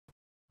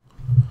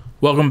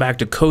Welcome back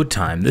to Code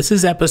Time. This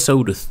is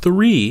episode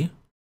 3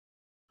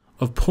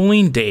 of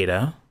pulling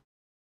data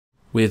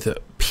with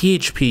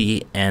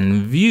PHP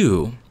and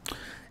Vue.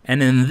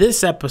 And in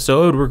this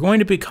episode, we're going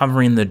to be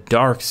covering the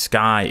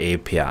DarkSky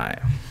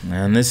API.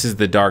 And this is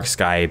the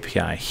DarkSky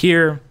API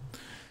here.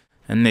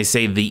 And they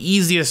say the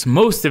easiest,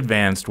 most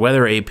advanced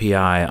weather API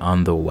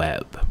on the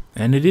web.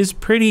 And it is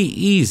pretty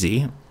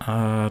easy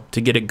to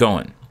get it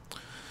going.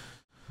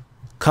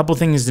 Couple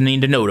things to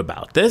need to note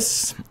about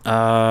this.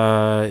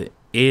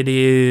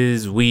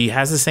 We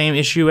has the same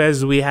issue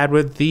as we had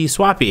with the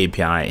Swappy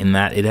API in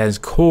that it has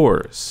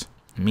cores.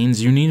 It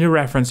means you need to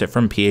reference it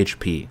from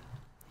PHP.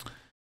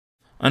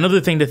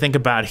 Another thing to think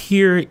about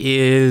here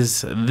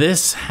is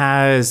this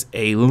has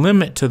a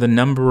limit to the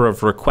number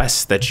of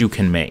requests that you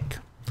can make.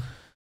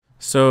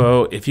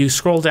 So if you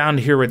scroll down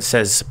to here where it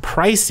says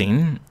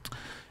pricing,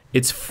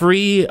 it's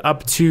free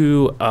up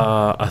to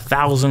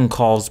 1,000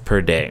 calls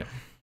per day.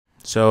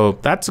 So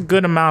that's a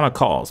good amount of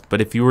calls.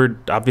 But if you were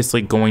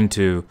obviously going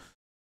to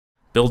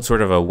build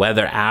sort of a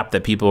weather app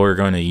that people are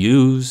going to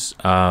use,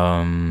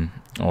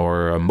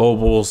 or a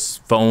mobile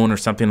phone or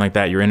something like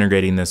that you're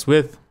integrating this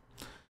with,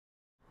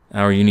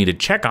 or you need to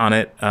check on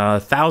it,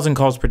 1,000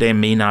 calls per day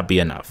may not be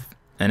enough.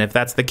 And if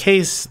that's the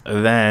case,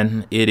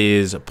 then it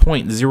is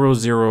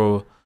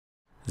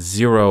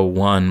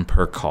 0.0001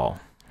 per call,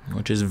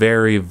 which is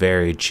very,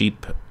 very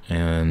cheap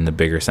in the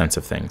bigger sense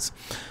of things.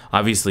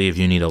 Obviously, if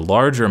you need a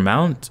larger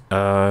amount,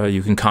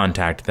 you can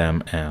contact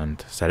them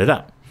and set it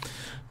up.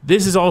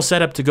 This is all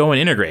set up to go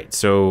and integrate,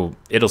 so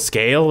it'll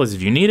scale as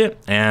if you need it,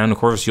 and of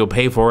course you'll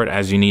pay for it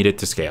as you need it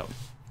to scale.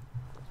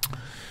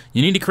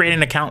 You need to create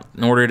an account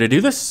in order to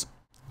do this.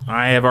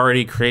 I have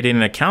already created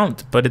an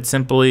account, but it's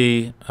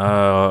simply,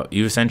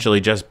 you essentially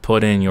just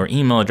put in your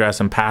email address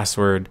and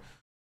password.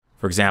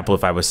 For example,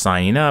 if I was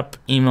signing up,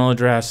 email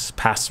address,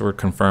 password,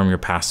 confirm your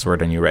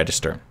password, and you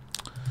register.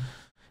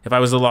 If I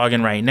was to log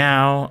in right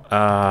now,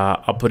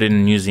 I'll put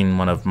in using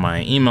one of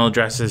my email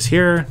addresses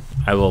here.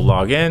 I will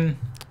log in.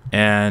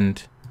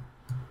 And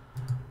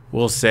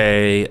we'll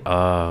say,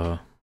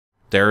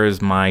 there is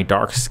my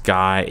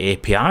DarkSky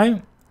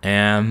API,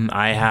 and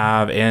I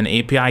have an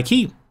API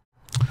key.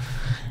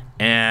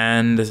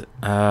 And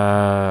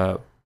I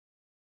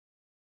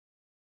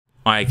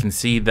can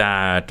see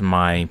that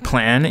my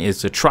plan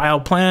is a trial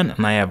plan,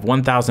 and I have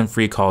 1,000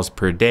 free calls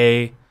per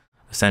day,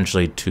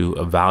 essentially to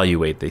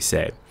evaluate, they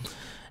say.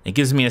 It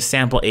gives me a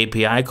sample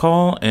API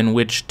call in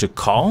which to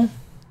call.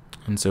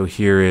 And so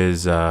here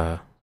is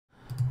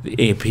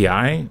the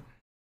API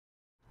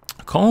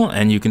call,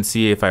 and you can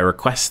see if I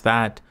request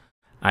that,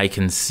 I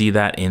can see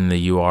that in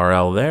the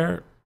URL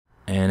there,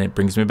 and it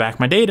brings me back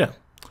my data.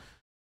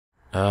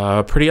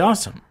 Pretty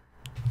awesome.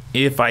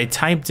 If I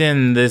typed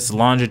in this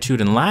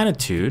longitude and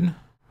latitude,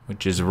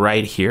 which is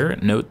right here,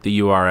 note the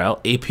URL,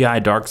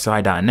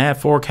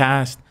 api.darksky.net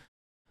forecast,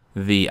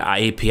 the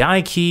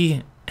API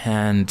key,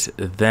 and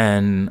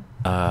then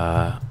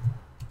the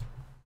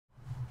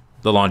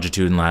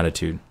longitude and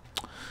latitude.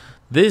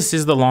 This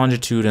is the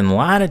longitude and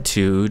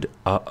latitude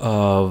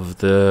of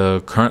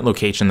the current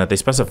location that they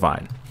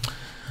specified.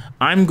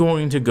 I'm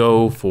going to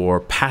go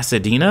for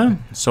Pasadena,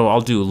 so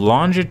I'll do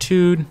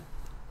longitude,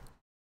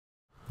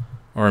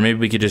 or maybe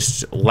we could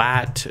just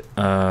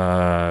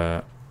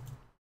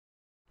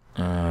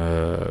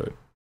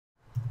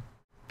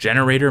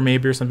generator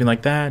maybe, or something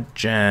like that.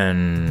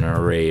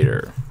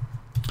 Generator.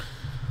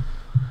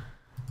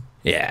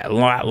 Yeah,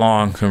 lat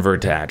long,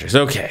 convert to address.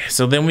 Okay,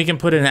 so then we can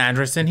put an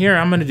address in here.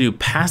 I'm going to do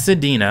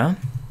Pasadena,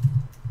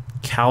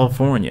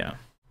 California.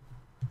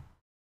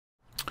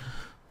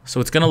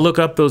 So it's going to look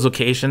up those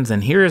locations,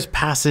 and here is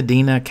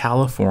Pasadena,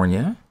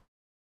 California.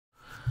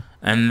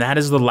 And that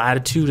is the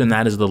latitude, and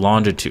that is the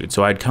longitude.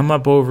 So I'd come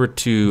up over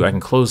to, I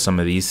can close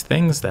some of these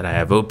things that I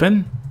have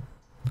open.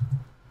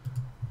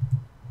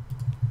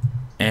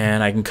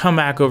 And I can come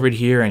back over to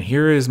here, and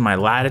here is my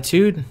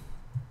latitude.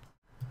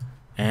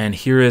 And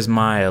here is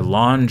my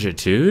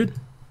longitude.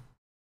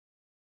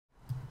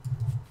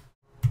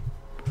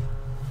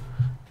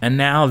 And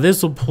now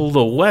this will pull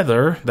the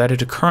weather that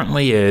it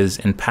currently is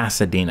in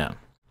Pasadena.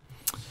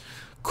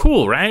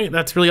 Cool, right?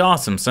 That's really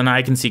awesome. So now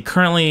I can see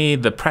currently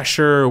the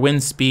pressure,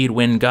 wind speed,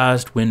 wind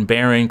gust, wind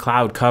bearing,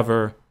 cloud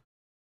cover,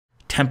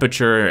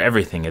 temperature,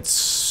 everything. It's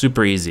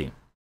super easy.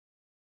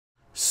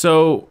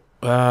 So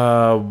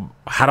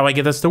how do I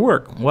get this to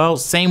work? Well,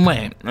 same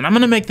way. And I'm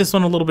going to make this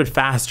one a little bit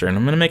faster. And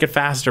I'm going to make it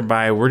faster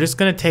by, we're just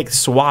going to take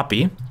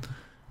Swappy,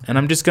 and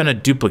I'm just going to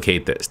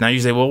duplicate this. Now you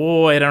say, well,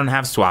 whoa, I don't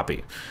have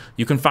Swappy.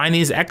 You can find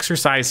these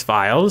exercise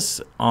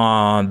files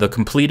on the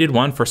completed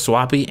one for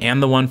Swappy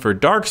and the one for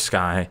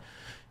DarkSky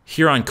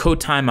here on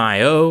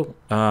CodeTime.io,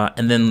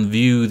 and then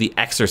view the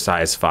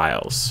exercise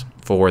files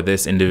for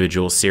this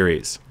individual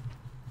series.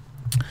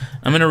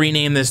 I'm going to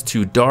rename this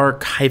to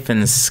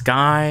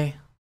dark-sky.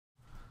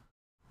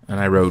 And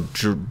I wrote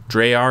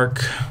Drark,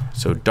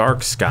 so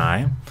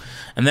DarkSky.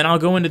 And then I'll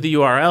go into the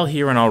URL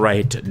here and I'll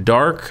write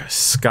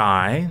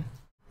DarkSky.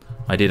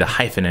 I did a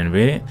hyphen in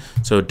it.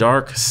 So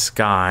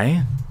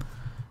DarkSky.api.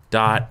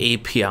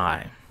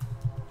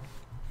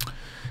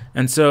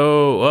 And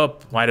so,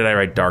 why did I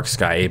write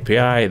DarkSky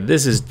API?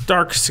 This is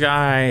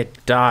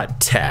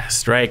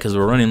darksky.test, right? Because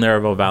we're running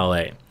Laravel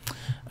Valet.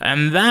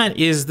 And that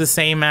is the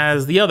same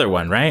as the other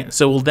one, right?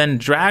 So we'll then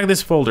drag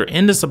this folder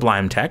into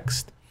Sublime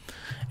Text,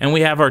 and we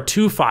have our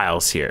two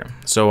files here.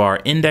 So our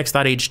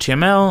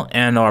index.html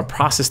and our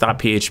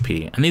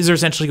process.php. And these are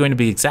essentially going to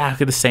be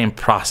exactly the same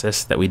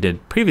process that we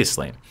did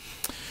previously.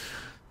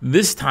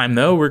 This time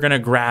though, we're gonna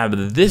grab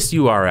this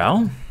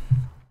URL,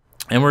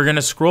 and we're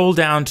gonna scroll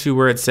down to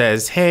where it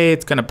says, hey,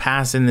 it's gonna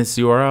pass in this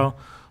URL.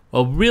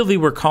 Well, really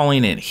we're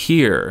calling it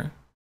here,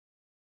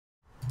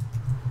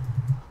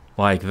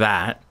 like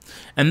that.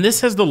 And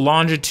this has the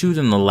longitude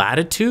and the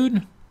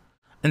latitude.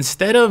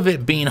 Instead of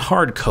it being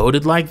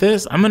hard-coded like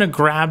this, I'm gonna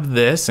grab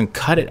this and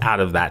cut it out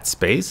of that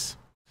space.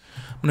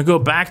 I'm gonna go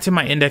back to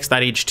my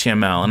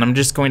index.html, and I'm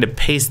just going to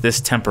paste this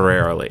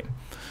temporarily.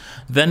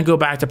 Then go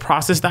back to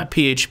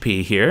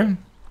process.php here.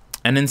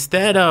 And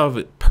instead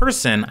of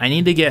person, I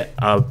need to get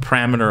a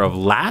parameter of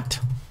lat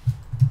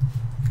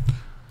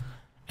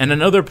and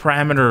another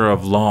parameter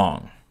of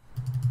long.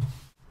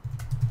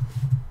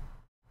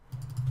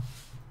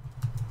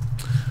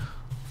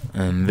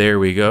 And there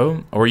we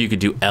go. Or you could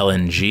do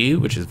LNG,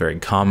 which is very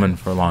common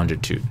for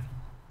longitude.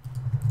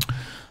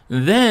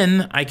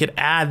 Then I could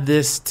add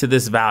this to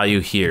this value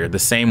here the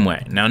same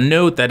way. Now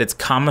note that it's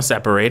comma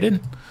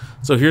separated.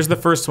 So here's the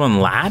first one,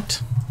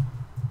 lat.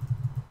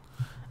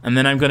 And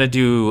then I'm gonna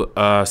do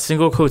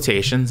single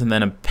quotations and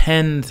then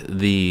append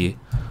the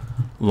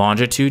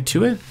longitude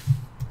to it.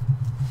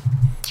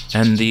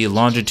 And the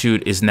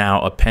longitude is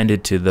now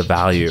appended to the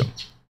value.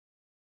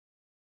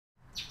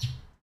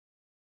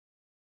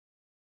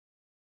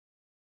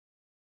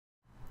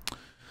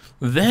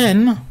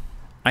 Then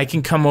I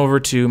can come over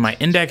to my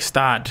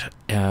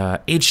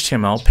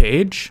index.html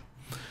page,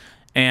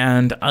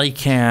 and I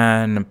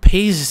can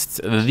paste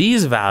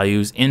these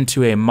values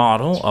into a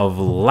model of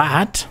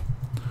lat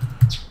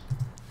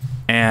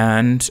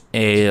and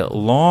a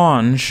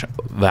long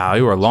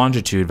value or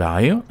longitude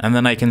value, and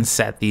then I can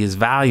set these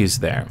values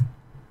there.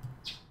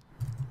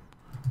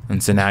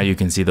 And so now you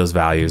can see those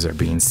values are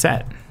being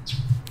set.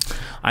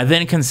 I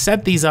then can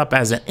set these up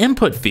as an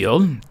input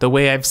field the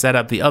way I've set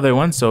up the other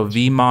one. So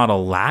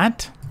vmodel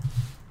lat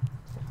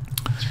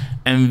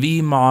and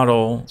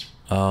vmodel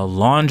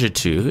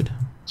longitude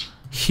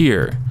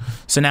here.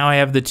 So now I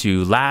have the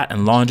two, lat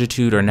and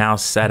longitude are now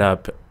set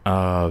up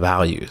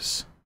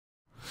values.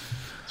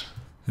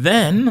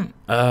 Then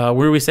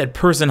where we said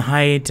person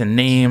height and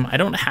name, I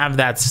don't have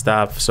that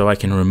stuff, so I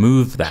can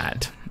remove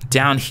that.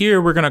 Down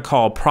here, we're gonna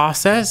call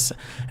process,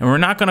 and we're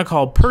not gonna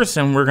call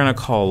person, we're gonna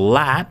call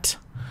lat,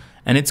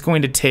 and it's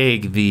going to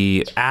take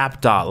the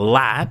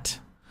app.lat,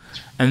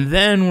 and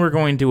then we're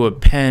going to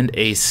append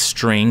a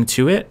string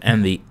to it,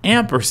 and the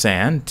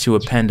ampersand to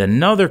append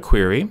another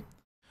query.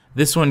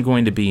 This one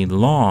going to be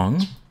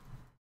long,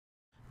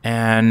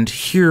 and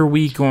here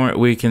we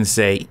can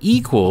say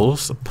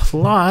equals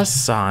plus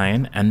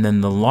sign and then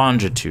the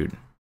longitude.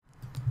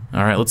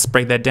 All right, let's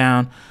break that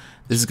down.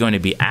 This is going to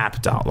be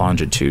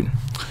app.longitude.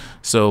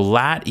 So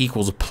lat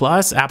equals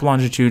plus app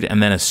longitude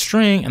and then a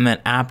string and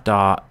then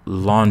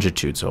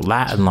app.longitude. So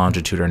lat and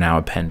longitude are now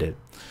appended.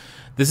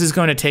 This is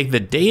going to take the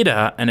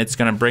data and it's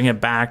going to bring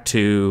it back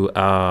to,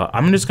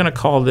 I'm just going to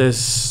call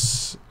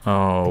this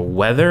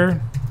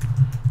weather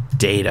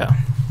data.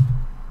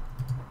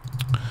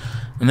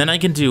 And then I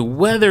can do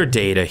weather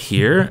data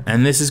here,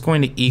 and this is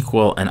going to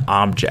equal an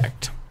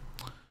object.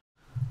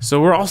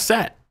 So we're all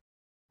set.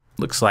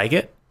 Looks like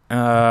it.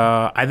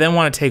 I then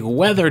want to take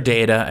weather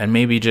data and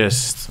maybe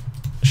just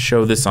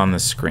show this on the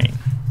screen.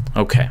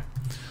 Okay.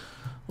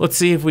 Let's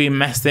see if we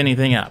messed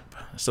anything up.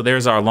 So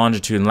there's our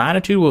longitude and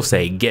latitude. We'll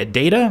say get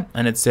data,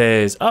 and it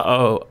says,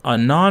 uh-oh, a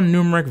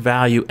non-numeric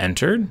value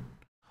entered.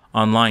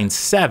 On line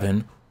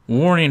 7,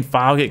 warning,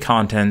 file get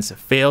contents,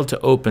 failed to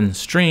open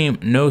stream,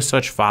 no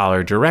such file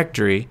or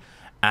directory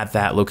at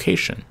that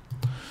location.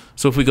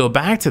 So if we go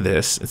back to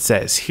this, it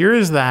says,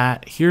 here's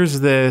that, here's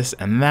this,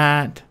 and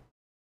that,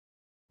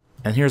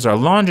 and here's our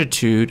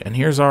longitude, and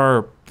here's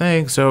our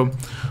thing. So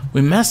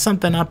we messed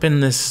something up in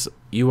this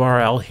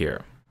URL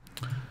here.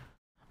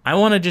 I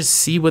want to just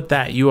see what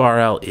that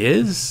URL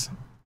is.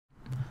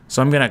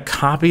 So I'm going to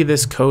copy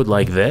this code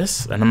like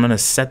this, and I'm going to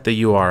set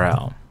the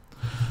URL.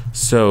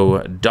 So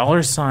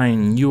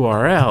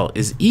 $URL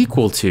is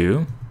equal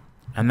to,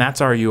 and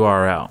that's our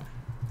URL.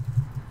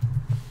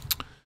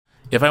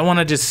 If I want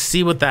to just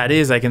see what that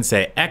is, I can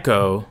say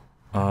echo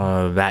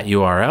that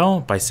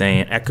URL by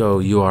saying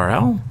echo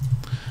URL.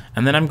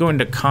 And then I'm going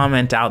to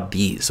comment out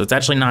these. So it's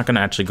actually not going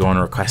to actually go and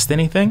request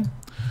anything.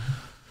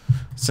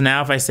 So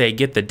now if I say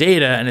get the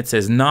data and it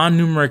says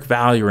non-numeric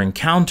value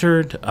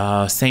encountered,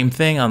 same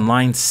thing on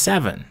line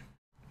 7.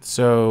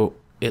 So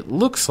it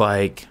looks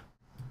like,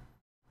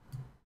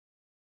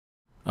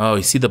 oh,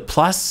 you see the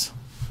plus?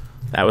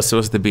 That was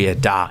supposed to be a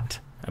dot.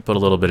 I put a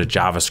little bit of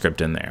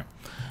JavaScript in there.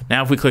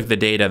 Now if we click the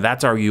data,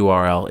 that's our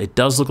URL. It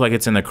does look like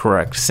it's in the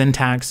correct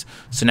syntax.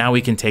 So now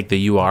we can take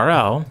the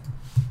URL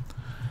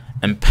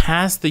and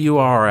pass the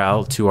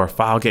URL to our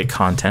file get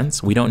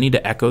contents. We don't need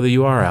to echo the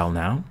URL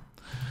now.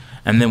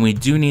 And then we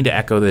do need to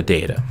echo the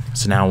data.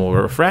 So now we'll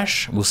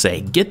refresh, we'll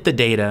say get the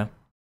data,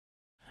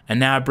 and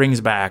now it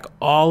brings back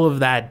all of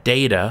that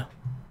data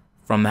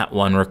from that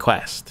one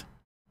request.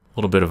 A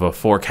little bit of a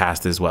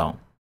forecast as well,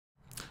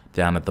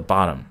 down at the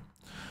bottom.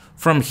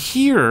 From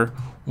here,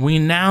 we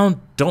now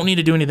don't need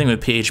to do anything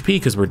with PHP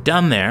because we're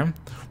done there.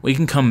 We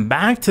can come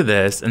back to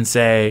this and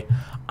say,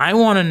 I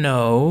want to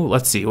know,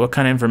 let's see, what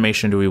kind of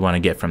information do we want to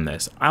get from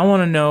this? I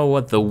want to know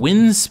what the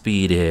wind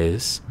speed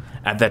is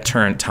at that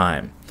current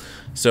time.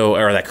 So,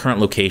 or that current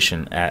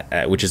location,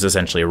 which is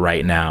essentially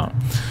right now.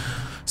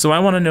 So I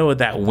want to know what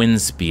that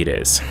wind speed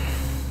is.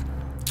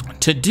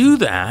 To do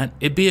that,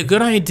 it'd be a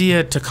good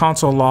idea to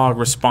console log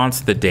response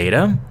to the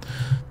data.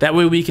 That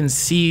way we can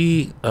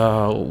see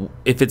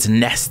if it's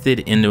nested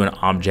into an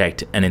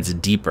object and it's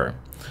deeper.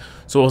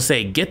 So we'll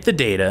say get the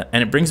data,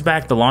 and it brings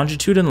back the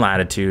longitude and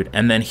latitude,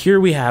 and then here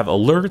we have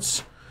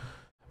alerts,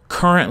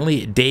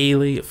 currently,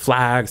 daily,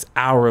 flags,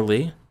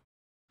 hourly,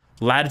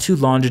 latitude,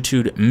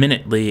 longitude,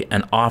 minutely,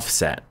 and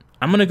offset.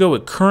 I'm gonna go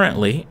with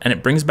currently, and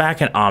it brings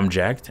back an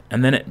object,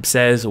 and then it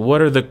says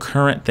what are the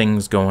current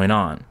things going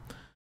on.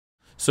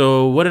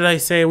 So what did I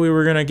say we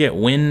were gonna get?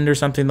 Wind or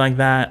something like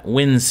that?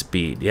 Wind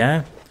speed,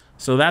 yeah?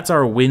 So that's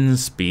our wind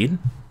speed.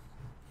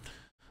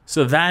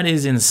 So that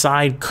is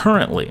inside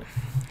currently.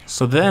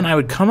 So then I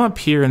would come up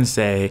here and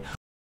say,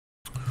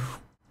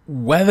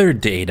 weather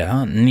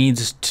data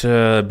needs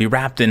to be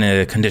wrapped in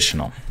a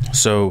conditional.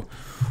 So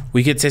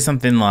we could say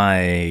something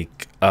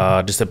like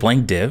just a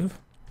blank div.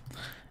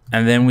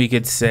 And then we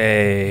could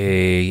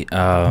say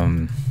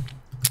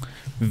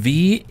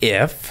v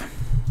if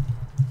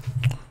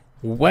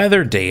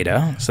weather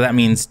data. So that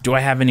means, do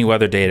I have any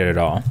weather data at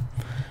all?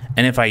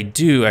 And if I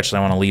do, actually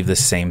I want to leave the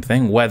same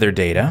thing, weather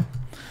data.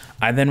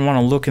 I then want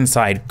to look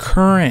inside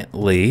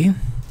currently,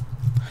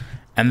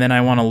 and then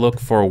I want to look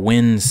for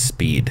wind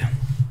speed.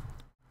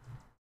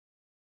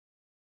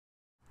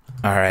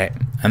 All right,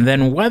 and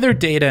then weather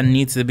data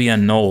needs to be a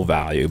null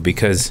value,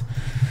 because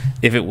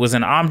if it was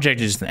an object,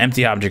 it's just an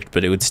empty object,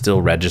 but it would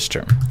still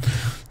register.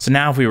 So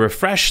now if we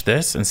refresh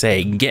this and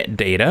say get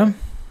data,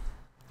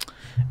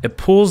 it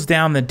pulls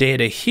down the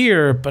data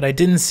here, but I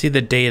didn't see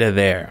the data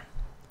there.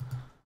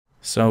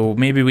 So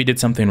maybe we did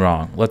something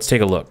wrong. Let's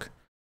take a look.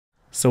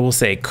 So we'll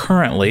say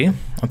currently,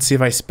 let's see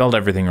if I spelled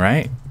everything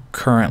right.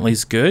 Currently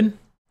is good.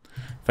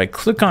 If I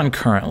click on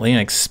currently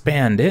and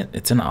expand it,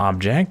 it's an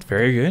object,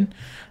 very good.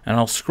 And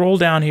I'll scroll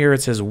down here,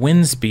 it says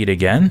wind speed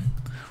again.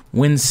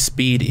 Wind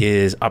speed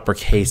is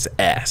uppercase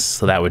S,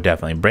 so that would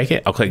definitely break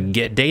it. I'll click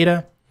get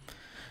data,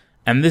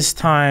 and this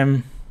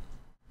time,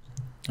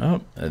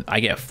 I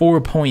get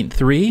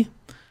 4.3,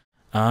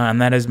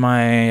 and that is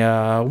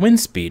my wind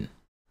speed.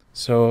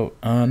 So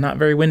not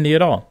very windy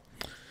at all.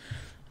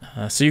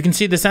 So you can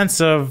see the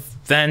sense of,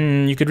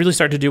 then you could really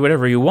start to do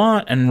whatever you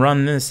want and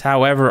run this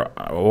however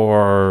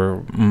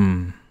or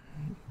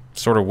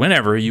sort of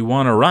whenever you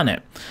want to run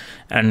it,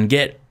 and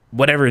get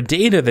whatever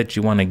data that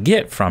you want to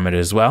get from it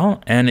as well.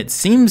 And it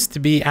seems to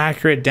be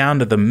accurate down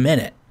to the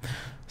minute.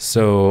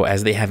 So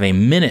as they have a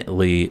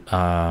minutely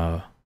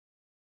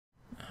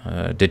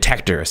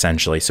detector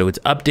essentially. So it's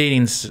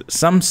updating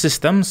some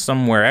systems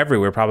somewhere,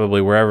 everywhere,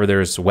 probably wherever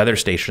there's weather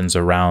stations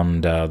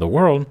around the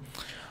world,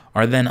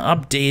 are then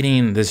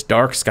updating this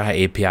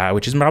DarkSky API,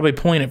 which is probably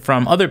pulling it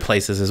from other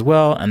places as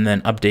well, and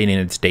then updating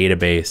its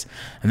database,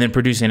 and then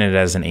producing it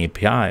as an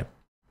API.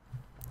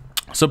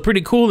 So pretty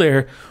cool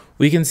there.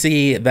 We can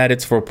see that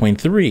it's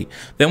 4.3.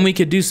 Then we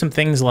could do some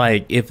things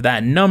like, if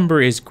that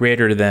number is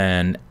greater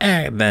than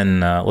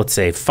let's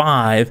say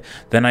 5,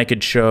 then I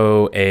could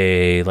show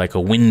like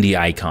a windy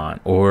icon.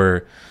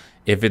 Or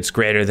if it's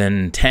greater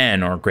than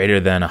 10 or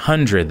greater than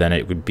 100, then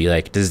it would be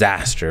like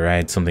disaster,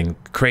 right? Something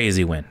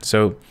crazy wind.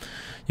 So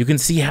you can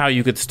see how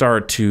you could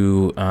start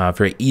to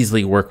very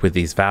easily work with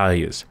these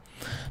values.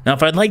 Now,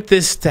 if I'd like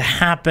this to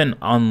happen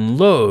on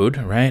load,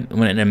 right,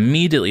 when it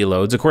immediately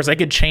loads, of course, I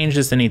could change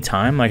this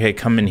anytime. Like I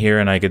come in here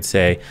and I could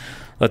say,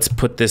 let's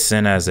put this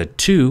in as a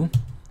 2,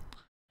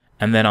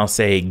 and then I'll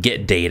say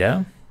get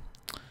data.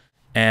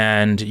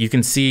 And you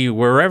can see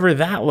wherever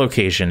that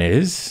location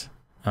is.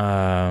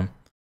 Let's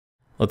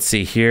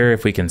see here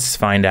if we can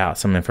find out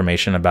some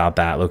information about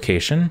that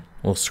location.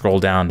 We'll scroll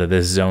down to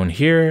this zone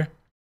here,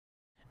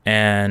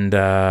 and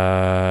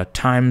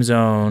time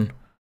zone,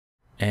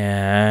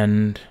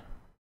 and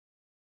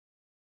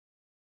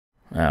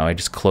I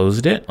just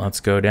closed it. Let's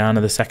go down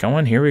to the second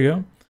one. Here we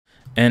go.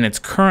 And it's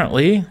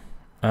currently,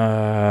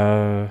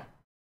 our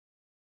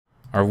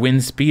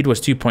wind speed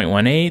was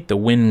 2.18, the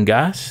wind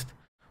gust,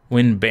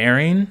 wind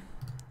bearing,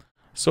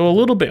 so a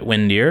little bit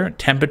windier.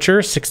 Temperature,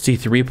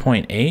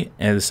 63.8,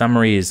 and the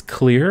summary is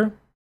clear.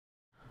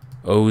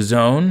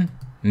 Ozone,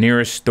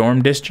 nearest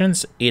storm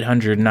distance,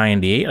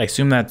 898. I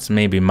assume that's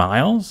maybe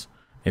miles.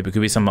 Maybe it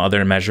could be some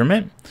other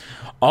measurement.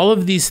 All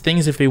of these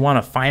things, if we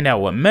want to find out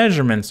what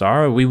measurements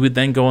are, we would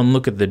then go and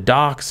look at the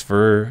docs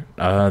for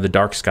the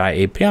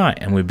DarkSky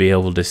API, and we'd be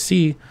able to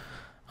see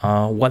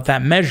what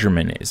that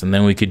measurement is. And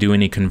then we could do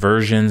any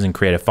conversions and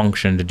create a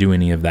function to do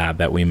any of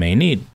that we may need.